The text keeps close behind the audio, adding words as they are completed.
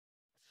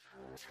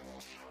What's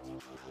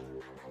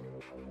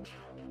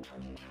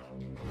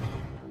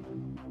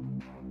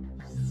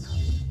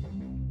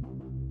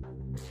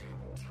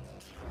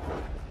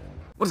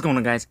going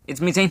on, guys?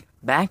 It's me, Zane,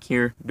 back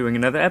here doing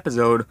another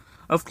episode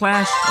of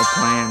Clash of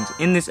Clans.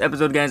 In this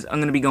episode, guys, I'm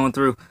going to be going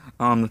through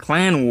the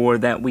clan war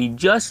that we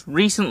just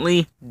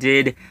recently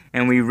did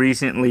and we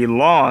recently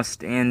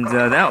lost, and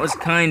that was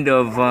kind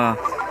of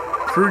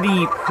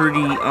pretty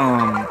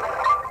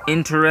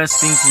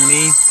interesting to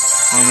me.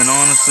 And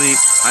honestly,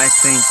 I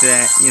think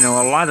that, you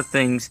know, a lot of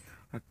things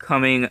are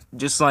coming.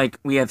 Just like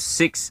we have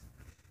 6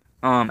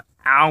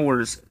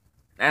 hours,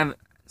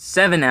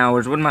 7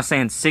 hours. What am I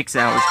saying? 6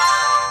 hours.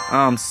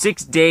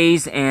 6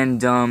 days and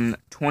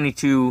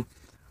 22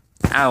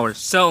 hours.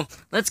 So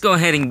let's go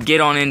ahead and get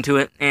on into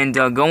it and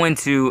go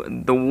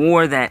into the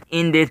war that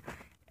ended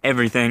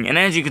everything. And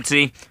as you can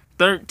see,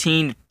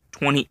 13-28,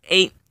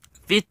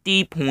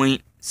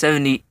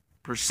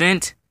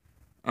 50.70%,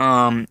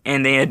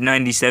 and they had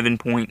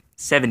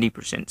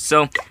 97.70%.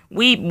 So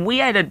we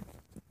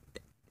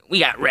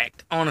got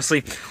wrecked.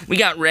 Honestly, we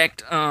got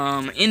wrecked.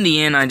 In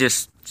the end, I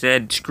just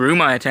said screw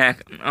my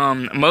attack.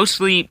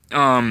 Mostly.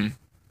 It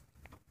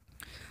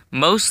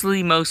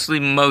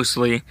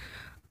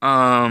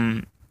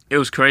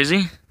was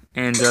crazy,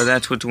 and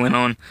that's what went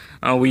on.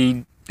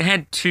 We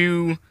had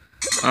 2,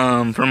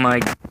 from my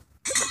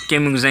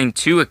Gaming with Zane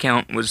 2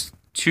 account was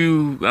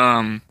 2,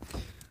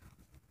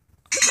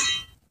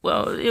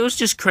 well, it was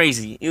just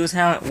crazy. It was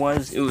how it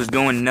was. It was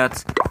going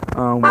nuts.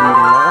 We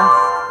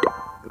lost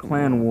the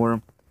clan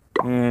war,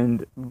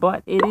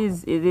 but it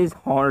is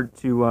hard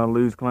to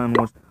lose clan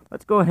wars.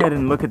 Let's go ahead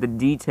and look at the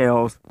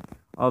details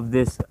of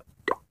this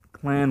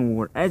clan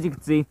war. As you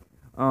can see,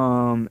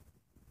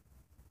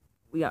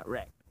 we got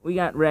wrecked. We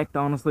got wrecked,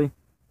 honestly.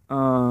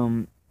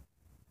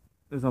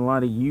 There's a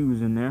lot of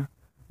U's in there.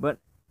 But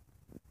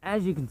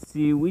as you can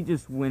see, we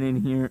just went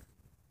in here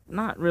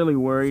not really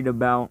worried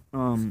about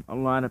a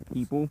lot of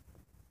people.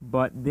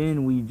 But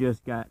then we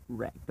just got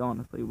wrecked,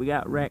 honestly. We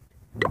got wrecked.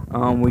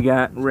 We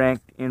got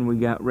wrecked, and we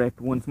got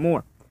wrecked once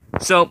more.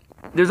 So,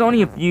 there's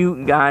only a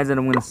few guys that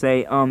I'm going to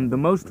say. The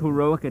most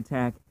heroic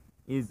attack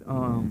is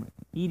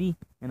Edie,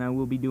 and I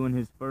will be doing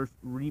his first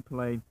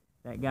replay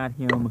that got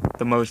him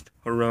the most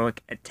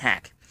heroic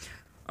attack.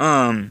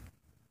 And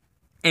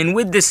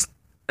with this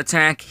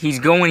attack, he's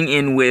going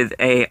in with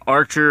a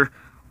archer,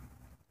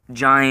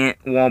 giant,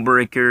 wall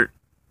breaker,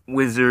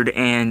 wizard,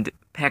 and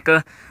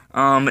P.E.K.K.A.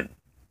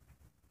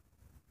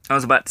 I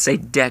was about to say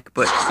deck,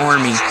 but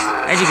army.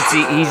 As you can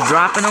see, he's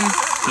dropping them.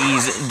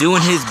 He's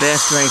doing his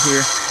best right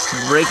here,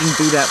 breaking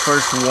through that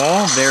first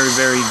wall. Very,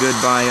 very good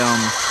by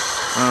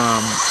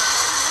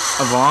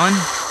Avon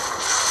 /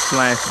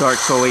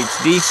 Dark Soul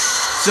HD.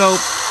 So,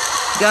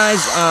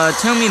 guys,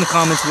 tell me in the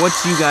comments what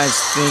you guys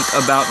think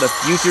about the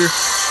future.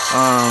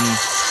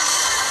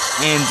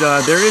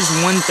 There is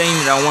one thing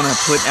that I want to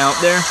put out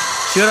there.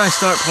 Should I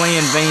start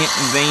playing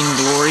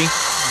Vainglory?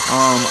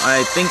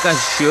 I think I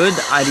should.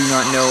 I do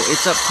not know.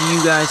 It's up to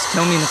you guys.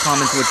 Tell me in the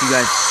comments what you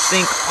guys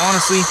think,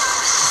 honestly.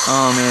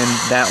 And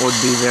that would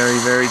be very,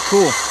 very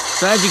cool.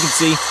 So as you can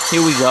see, here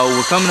we go.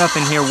 We're coming up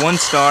in here 1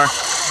 star.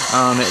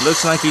 It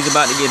looks like he's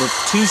about to get a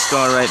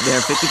 2-star right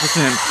there, 50%,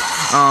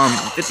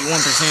 51%,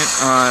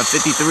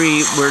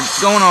 53. We're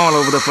going all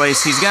over the place.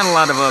 He's got a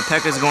lot of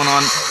P.E.K.K.As going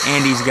on,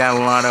 and he's got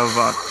a lot of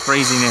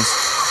craziness,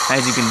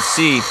 as you can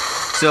see.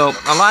 So,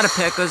 a lot of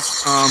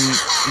P.E.K.K.As,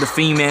 the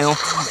female,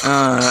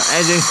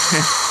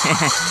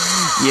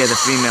 yeah, the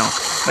female.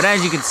 But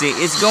as you can see,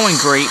 it's going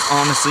great,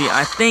 honestly.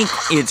 I think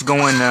it's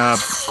going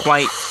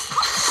quite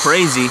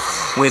crazy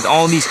with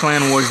all these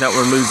clan wars that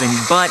we're losing,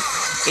 but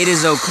it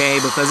is okay,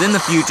 because in the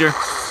future,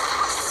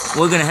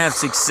 we're going to have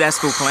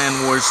successful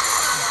clan wars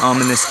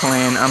in this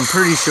clan. I'm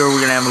pretty sure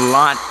we're going to have a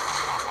lot,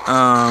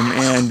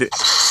 and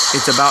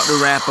it's about to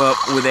wrap up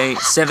with a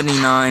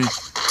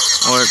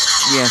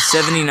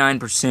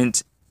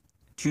 79%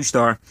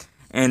 2-star,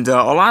 and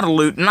a lot of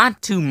loot.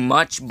 Not too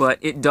much, but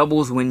it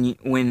doubles when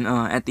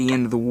at the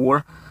end of the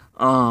war,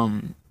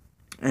 and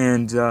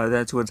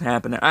that's what's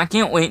happening. I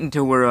can't wait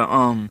until we're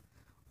a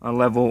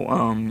level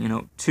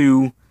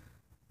 2.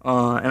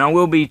 And I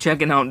will be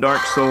checking out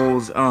Dark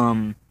Souls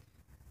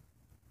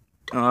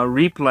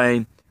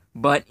replay,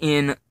 but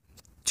in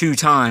 2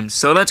 times.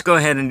 So let's go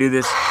ahead and do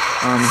this.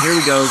 Here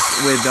we go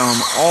with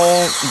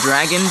all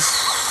dragons,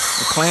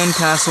 the clan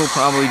castle,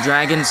 probably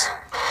dragons.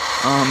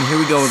 Here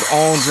we go with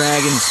all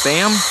dragon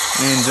spam,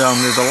 and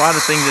there's a lot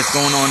of things that's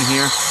going on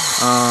here.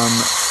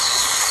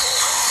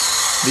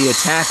 The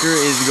attacker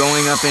is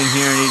going up in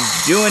here and he's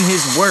doing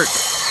his work.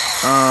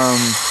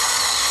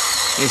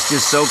 It's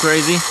just so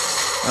crazy.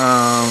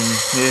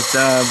 It's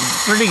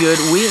pretty good.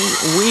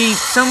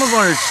 Some of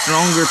our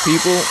stronger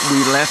people we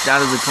left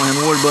out of the clan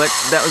war, but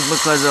that was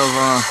because of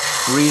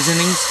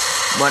reasonings.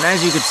 But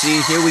as you can see,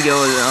 here we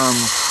go.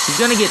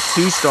 He's gonna get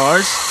 2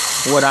 stars.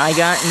 What I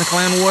got in the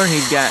clan war,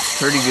 he's got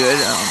pretty good,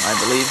 I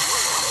believe.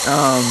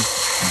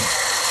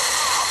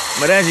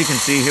 But as you can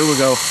see, here we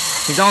go.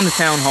 He's on the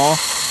town hall,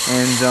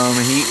 and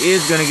he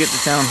is gonna get the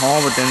town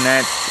hall, but then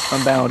that's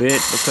about it,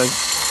 because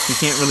You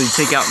can't really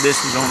take out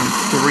this with only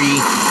three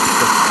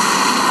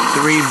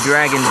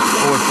dragons,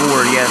 or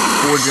four, yeah,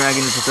 4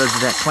 dragons because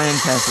of that clan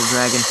castle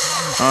dragon.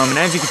 And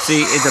as you can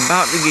see, it's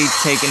about to get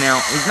taken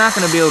out. He's not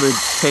going to be able to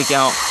take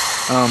out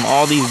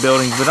all these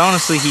buildings, but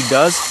honestly, he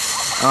does.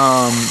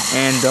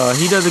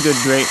 He does a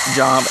great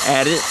job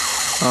at it.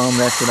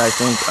 That's what I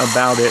think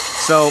about it.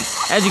 So,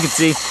 as you can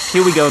see,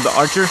 here we go, the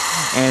archer,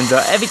 and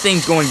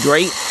everything's going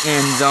great,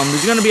 and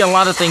there's going to be a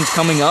lot of things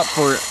coming up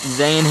for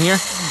Zane here,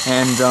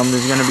 and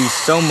there's going to be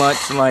so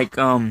much, like,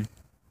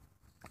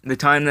 the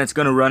time that's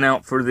going to run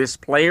out for this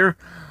player,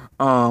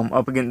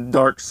 up against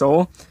Dark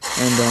Soul,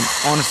 and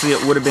honestly,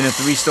 it would have been a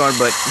 3-star,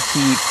 but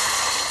he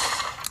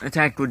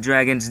attacked with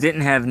dragons,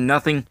 didn't have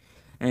nothing,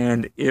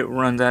 and it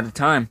runs out of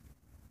time.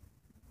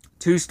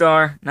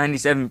 2-star,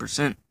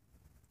 97%.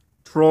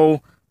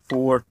 Troll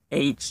for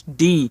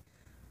HD.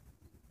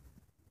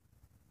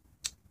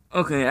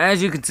 Okay,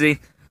 as you can see,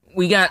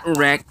 we got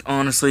wrecked,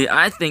 honestly.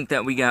 I think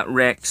that we got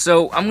wrecked.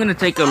 So, I'm going to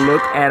take a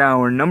look at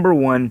our number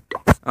 1,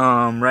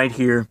 right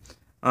here,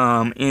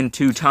 in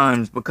 2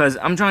 times. Because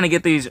I'm trying to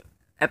get these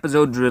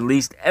episodes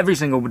released every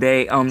single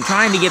day. I'm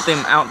trying to get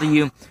them out to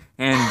you.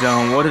 And,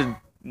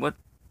 what?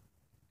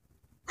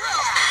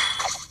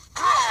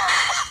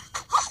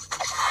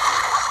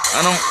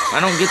 I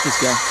don't get this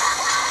guy.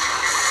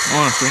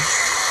 Honestly.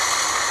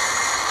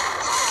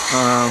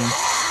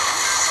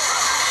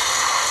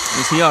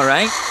 Is he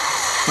alright?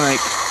 Like,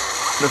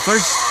 the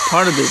first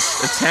part of this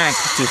attack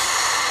just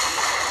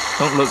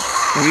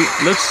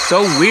looks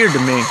so weird to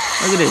me.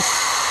 Look at this.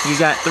 You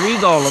got 3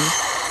 golems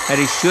that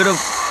he should have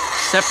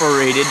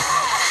separated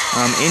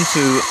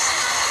into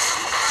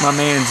my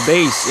man's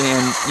base,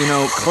 and you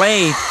know,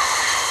 clay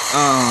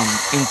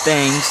in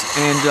things,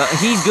 and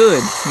he's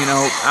good. You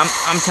know,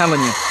 I'm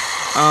telling you.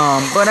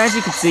 But as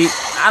you can see,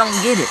 I don't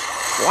get it.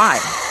 Why?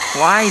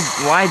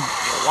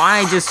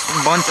 Why just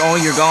bunch all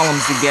your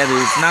golems together?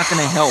 It's not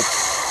gonna help.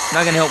 It's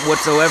not gonna help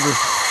whatsoever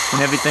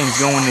when everything's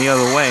going the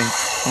other way.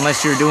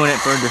 Unless you're doing it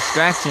for a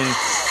distraction.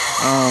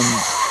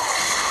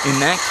 In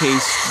that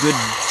case, good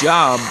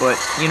job. But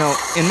you know,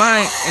 in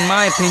my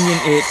opinion,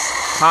 it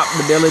popped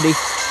the ability.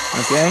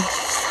 Okay,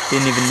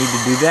 didn't even need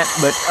to do that.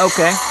 But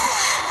okay.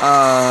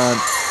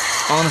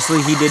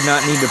 Honestly, he did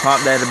not need to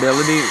pop that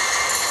ability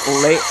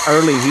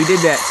early. He did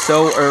that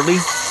so early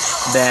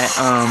that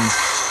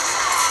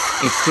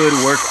it could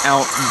work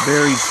out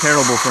very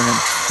terrible for him.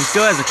 He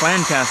still has a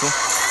clan castle,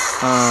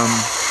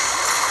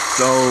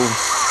 so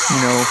you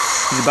know,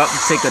 he's about to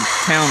take a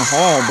town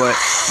hall, but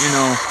you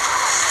know,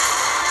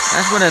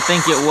 that's what I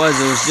think it was.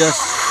 It was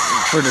just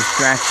for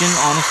distraction,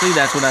 honestly.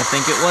 That's what I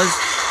think it was.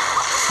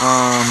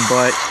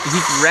 But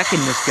he's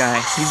wrecking this guy.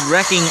 He's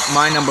wrecking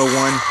my number 1.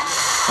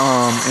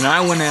 And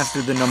I went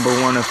after the number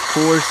 1, of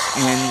course,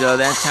 and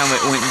that's how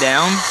it went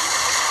down.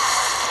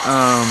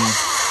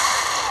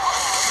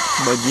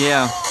 But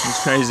yeah,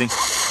 it's crazy.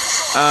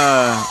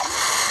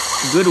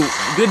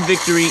 Good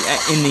victory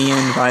in the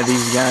end by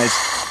these guys.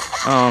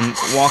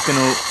 Walking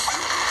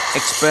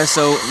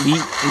Espresso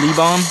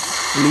Libum.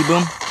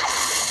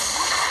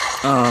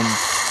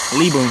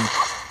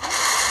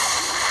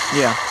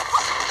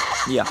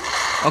 Yeah.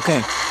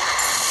 Okay.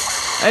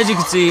 As you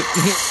can see,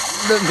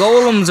 the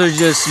golems are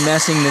just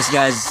messing this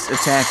guy's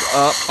attack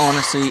up.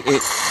 Honestly, the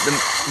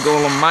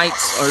golem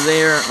mites are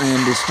there,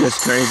 and it's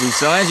just crazy.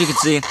 So as you can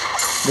see,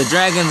 the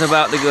dragon's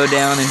about to go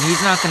down, and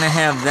he's not going to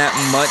have that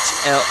much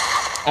else.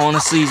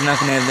 Honestly, he's not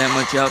going to have that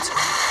much else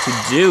to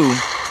do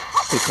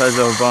because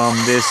of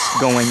this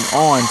going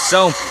on.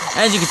 So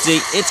as you can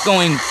see, it's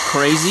going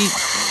crazy.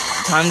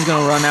 Time's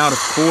going to run out, of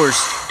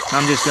course.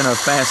 I'm just going to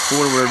fast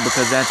forward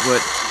because that's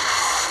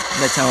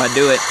how I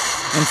do it.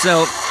 And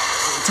so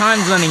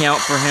time's running out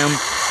for him.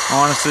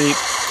 Honestly,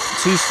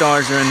 2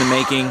 stars are in the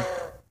making,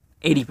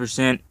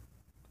 80%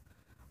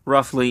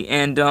 roughly,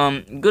 and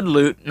good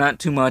loot, not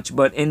too much,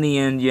 but in the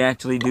end you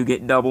actually do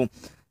get double.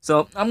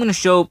 So I'm gonna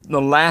show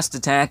the last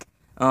attack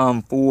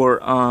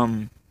for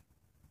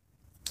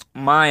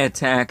my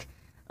attack.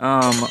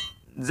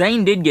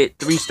 Zane did get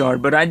 3-star,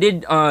 but I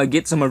did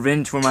get some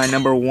revenge for my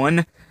number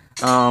 1,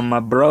 my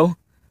bro.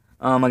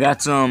 I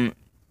got some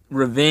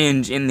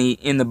revenge in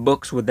the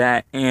books with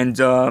that, and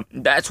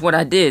that's what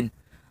I did.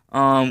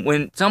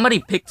 When somebody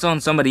picks on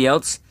somebody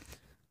else,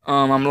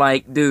 I'm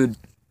like, dude,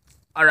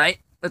 alright,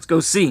 let's go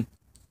see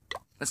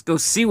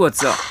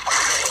what's up.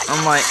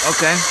 I'm like,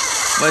 okay,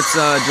 let's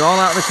draw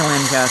out the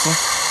clan castle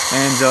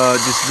and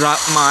just drop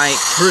my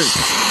troops.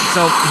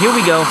 So here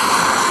we go.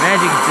 As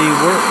you can see,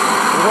 we're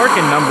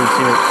working numbers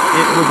here.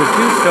 It was a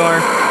 2-star,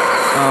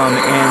 I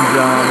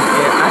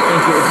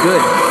think it was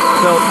good.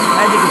 So,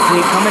 as you can see,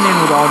 coming in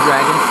with all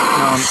dragons,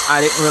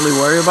 I didn't really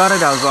worry about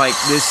it. I was like,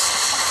 this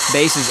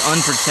base is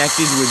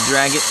unprotected with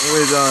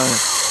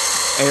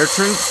air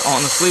troops.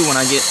 Honestly,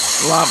 when I get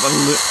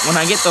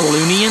the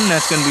Lunian,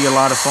 that's going to be a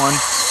lot of fun.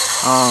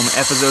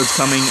 Episodes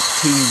coming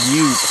to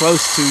you,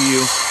 close to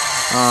you.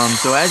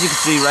 So as you can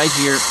see right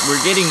here,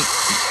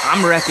 I'm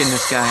wrecking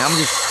this guy.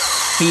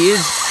 he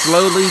is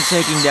slowly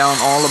taking down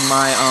all of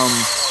my,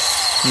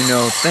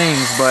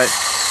 things, but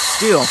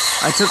still,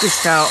 I took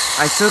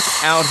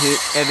out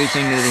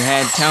everything that he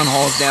had, town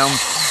halls down,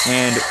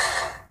 and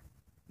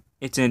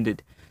it's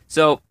ended.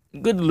 So,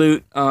 good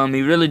loot.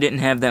 He really didn't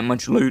have that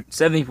much loot.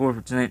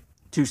 74%,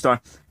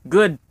 2-star.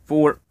 Good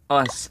for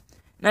us.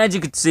 And as you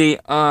can see,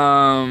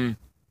 at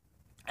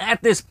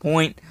this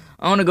point,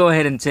 I want to go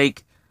ahead and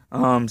take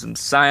some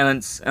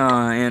silence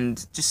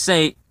and just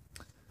say,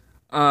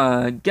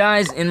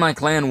 guys in my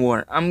clan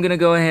war, I'm going to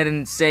go ahead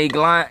and say,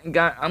 I'm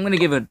going to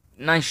give a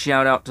nice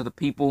shout out to the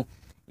people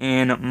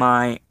in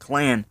my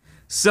clan.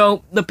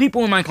 So, the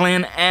people in my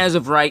clan, as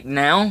of right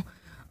now,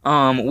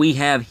 we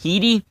have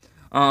Heedy,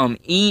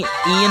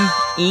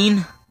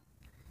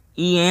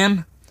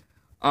 Ian,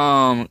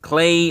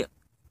 Clay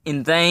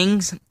in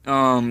Thangs,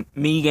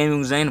 me,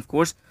 Gaming Zane, of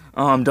course,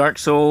 Dark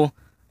Soul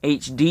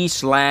HD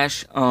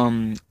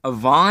 /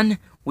 Avon.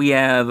 We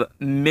have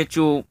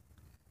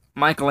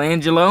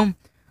Michelangelo,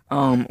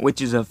 which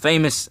is a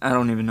famous, I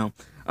don't even know,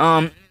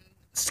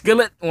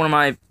 Skillet, one of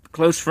my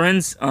close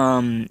friends,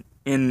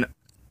 in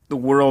the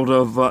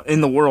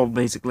world,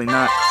 basically,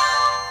 not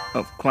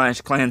of Clash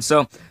Clans.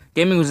 So,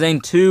 Gaming with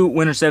Zane 2,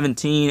 Winter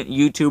 17,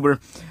 YouTuber,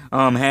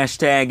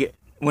 hashtag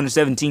Winter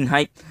 17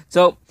 hype.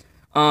 So,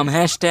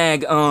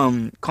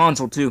 hashtag,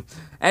 console 2.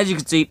 As you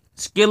can see,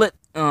 Skillet,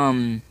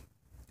 and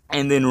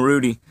then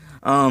Rudy.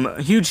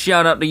 A huge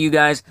shout out to you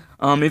guys.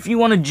 If you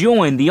want to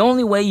join, the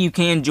only way you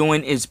can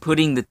join is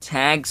putting the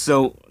tag,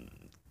 so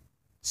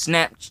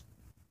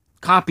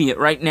copy it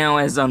right now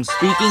as I'm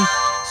speaking,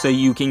 so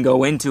you can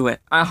go into it.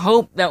 I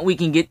hope that we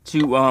can get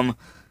to,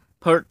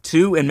 part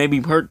 2, and maybe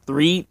part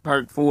 3,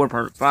 part 4,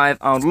 part 5.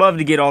 I would love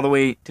to get all the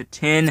way to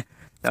 10.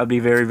 That would be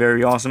very,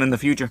 very awesome in the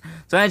future.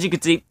 So as you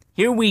can see,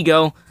 here we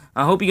go.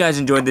 I hope you guys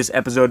enjoyed this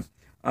episode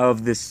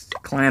of this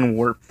clan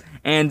war.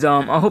 And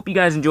I hope you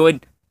guys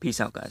enjoyed. Peace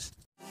out, guys.